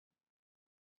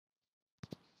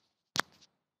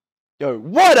Yo,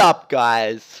 what up,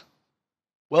 guys?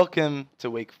 Welcome to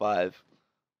week 5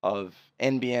 of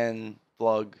NBN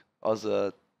vlog,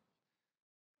 Oza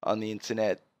on the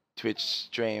internet, Twitch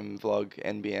stream vlog,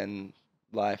 NBN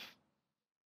life.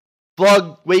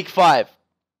 Vlog week 5.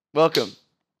 Welcome.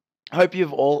 Hope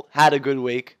you've all had a good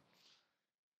week.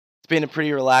 It's been a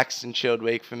pretty relaxed and chilled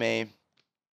week for me.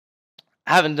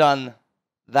 I haven't done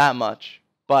that much,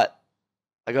 but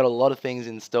I got a lot of things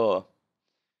in store.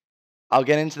 I'll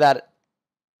get into that a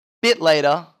bit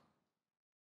later,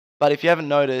 but if you haven't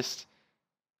noticed,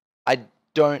 I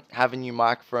don't have a new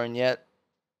microphone yet,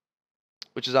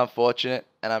 which is unfortunate,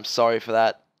 and I'm sorry for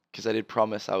that, because I did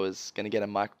promise I was going to get a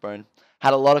microphone.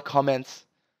 Had a lot of comments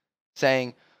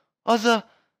saying, Oza,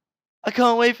 I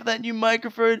can't wait for that new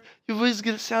microphone. Your voice is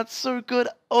going to sound so good.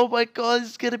 Oh my god,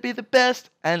 it's going to be the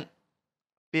best. And I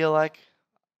feel like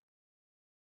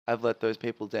I've let those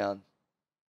people down.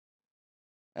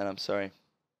 And I'm sorry.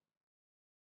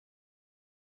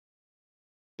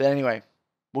 But anyway,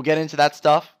 we'll get into that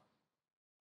stuff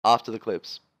after the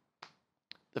clips.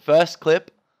 The first clip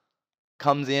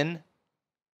comes in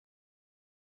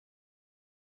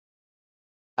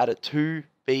at a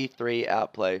 2v3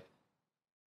 outplay.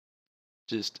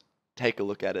 Just take a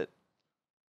look at it.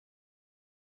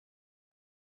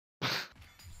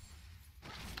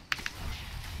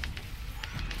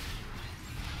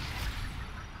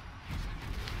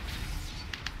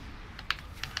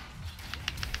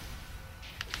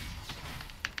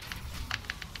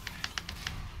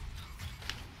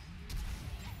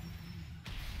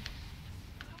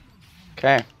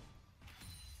 Okay.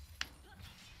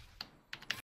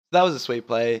 That was a sweet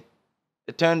play.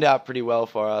 It turned out pretty well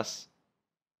for us.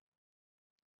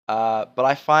 But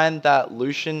I find that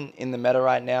Lucian in the meta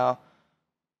right now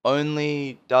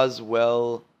only does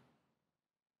well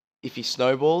if he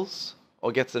snowballs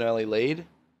or gets an early lead.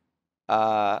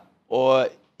 Or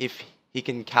if he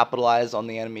can capitalize on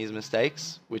the enemy's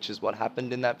mistakes, which is what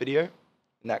happened in that video,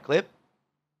 in that clip.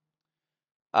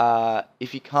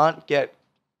 If he can't get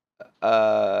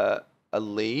a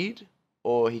lead,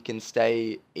 or he can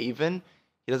stay even,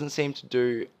 he doesn't seem to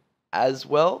do as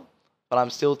well, but I'm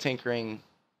still tinkering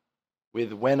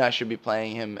with when I should be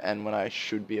playing him and when I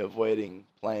should be avoiding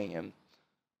playing him.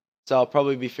 So I'll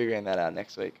probably be figuring that out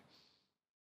next week.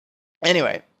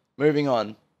 Anyway, moving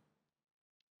on.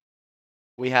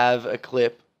 We have a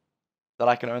clip that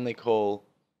I can only call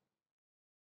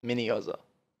Mini Oza.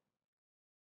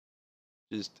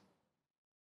 Just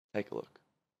take a look.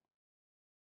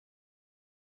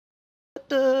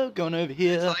 Going over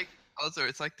here.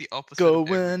 It's like the opposite.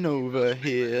 Going over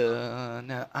here.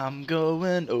 Now I'm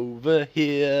going over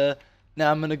here.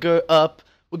 Now I'm gonna go up.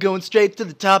 We're going straight to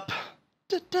the top.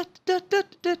 No,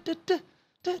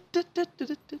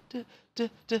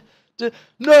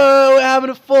 we're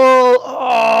having a fall.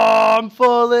 Oh, I'm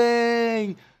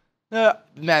falling. Man,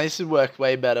 this would work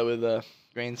way better with a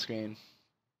green screen.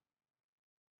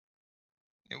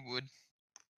 It would.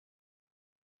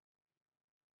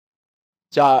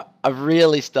 So I've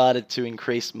really started to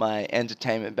increase my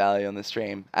entertainment value on the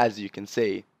stream, as you can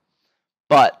see.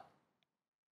 But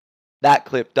that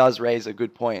clip does raise a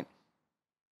good point.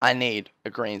 I need a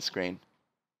green screen.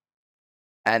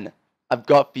 And I've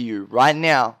got for you right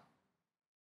now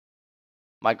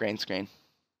my green screen.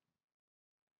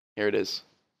 Here it is.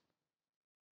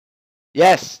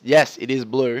 Yes, it is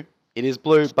blue. It is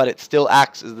blue, but it still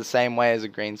acts as the same way as a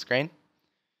green screen.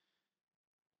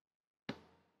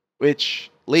 Which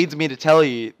leads me to tell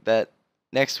you that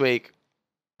next week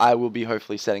I will be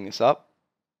hopefully setting this up.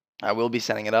 I will be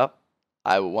setting it up.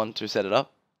 I will want to set it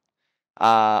up.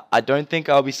 I don't think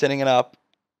I'll be setting it up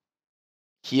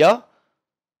here.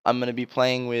 I'm going to be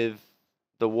playing with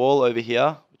the wall over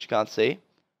here, which you can't see.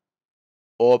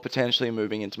 Or potentially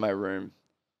moving into my room.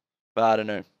 But I don't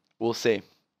know. We'll see.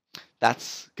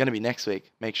 That's going to be next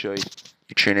week. Make sure you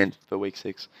tune in for week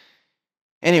 6.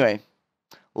 Anyway,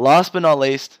 last but not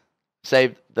least,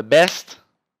 saved the best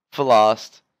for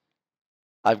last.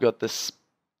 I've got the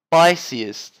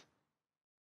spiciest,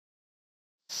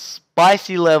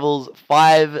 spicy levels,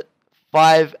 5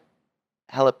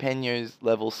 jalapenos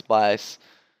level spice.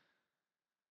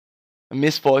 A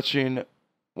misfortune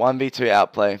 1v2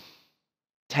 outplay.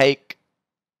 Take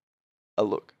a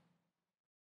look.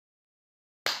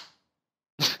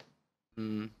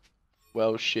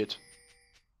 Well, shit.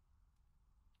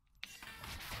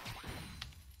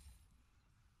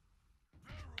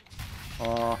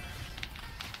 Oh,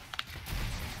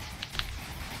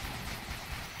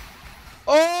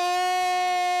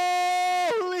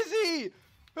 who is he?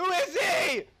 Who is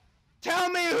he? Tell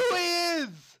me who he is.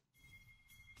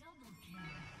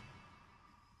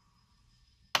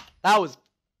 That was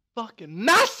fucking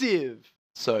massive.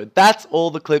 So that's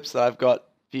all the clips that I've got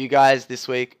for you guys this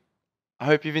week. I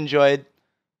hope you've enjoyed.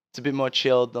 It's a bit more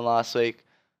chilled than last week.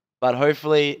 But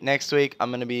hopefully next week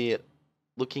I'm going to be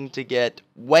looking to get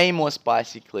way more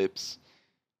spicy clips.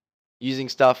 Using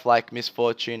stuff like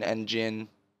Misfortune and Jin.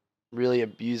 Really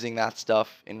abusing that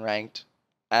stuff in ranked.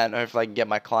 And hopefully I can get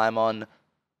my climb on.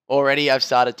 Already I've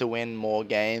started to win more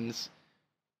games.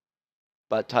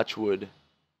 But touch wood.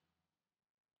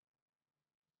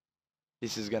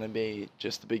 This is going to be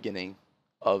just the beginning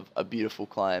of a beautiful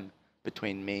climb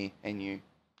between me and you.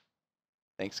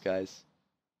 Thanks, guys.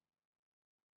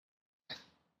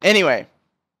 Anyway,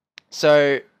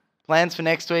 so plans for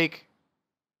next week.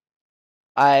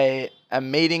 I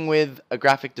am meeting with a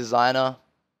graphic designer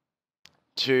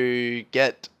to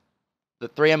get the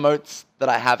 3 emotes that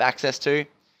I have access to.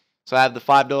 So I have the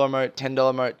 $5 emote, $10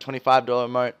 emote, $25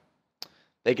 emote.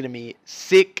 They're going to be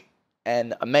sick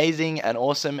and amazing and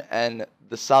awesome. And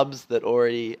the subs that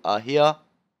already are here,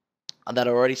 that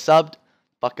are already subbed,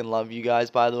 fucking love you guys,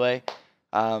 by the way.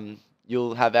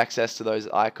 You'll have access to those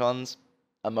icons,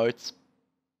 emotes.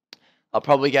 I'll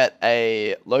probably get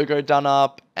a logo done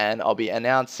up, and I'll be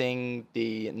announcing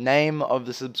the name of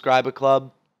the subscriber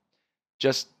club.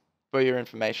 Just for your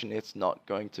information, it's not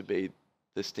going to be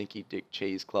the Stinky Dick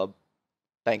Cheese Club.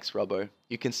 Thanks, Robbo.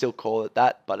 You can still call it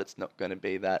that, but it's not going to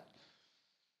be that.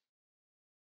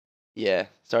 Yeah,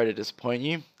 sorry to disappoint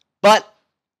you. But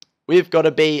we've got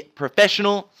to be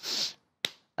professional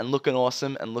and looking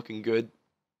awesome and looking good.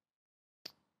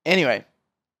 Anyway,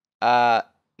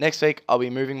 next week I'll be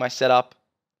moving my setup.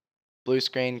 Blue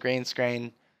screen, green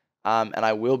screen. And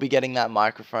I will be getting that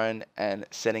microphone and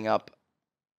setting up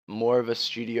more of a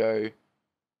studio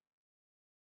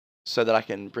so that I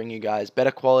can bring you guys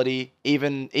better quality.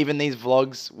 Even these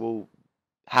vlogs will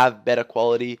have better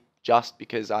quality just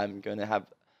because I'm going to have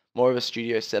more of a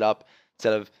studio setup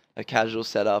instead of a casual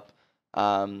setup.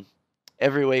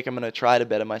 Every week I'm going to try to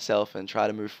better myself and try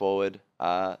to move forward.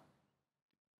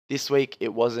 This week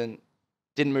it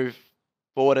didn't move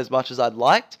forward as much as I'd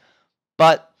liked,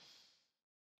 but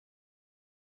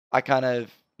I kind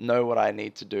of know what I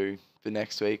need to do for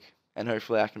next week, and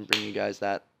hopefully I can bring you guys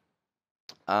that.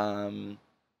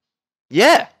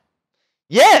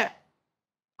 Yeah.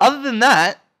 Other than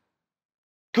that,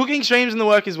 cooking streams in the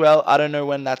work as well. I don't know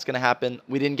when that's going to happen.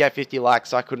 We didn't get 50 likes,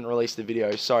 so I couldn't release the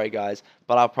video. Sorry, guys.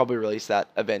 But I'll probably release that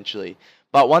eventually.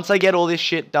 But once I get all this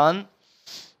shit done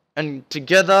and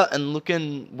together and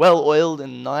looking well-oiled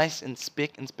and nice and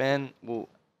spick and span,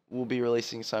 we'll be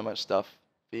releasing so much stuff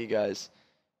for you guys.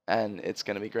 And it's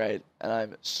going to be great. And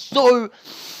I'm so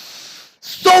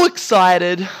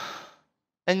excited.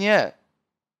 And yeah,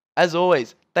 as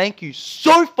always, thank you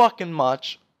so fucking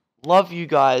much. Love you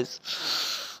guys.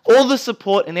 All the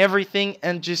support and everything,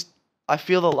 and just I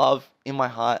feel the love in my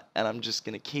heart, and I'm just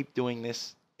gonna keep doing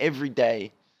this every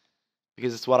day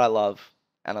because it's what I love,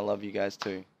 and I love you guys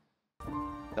too.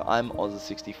 So I'm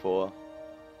Oza64,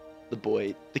 the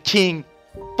boy, the king,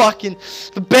 fucking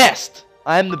the best.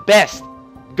 I am the best,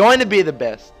 going to be the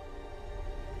best.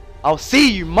 I'll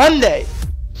see you Monday.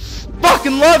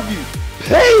 Fucking love you.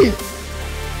 Peace.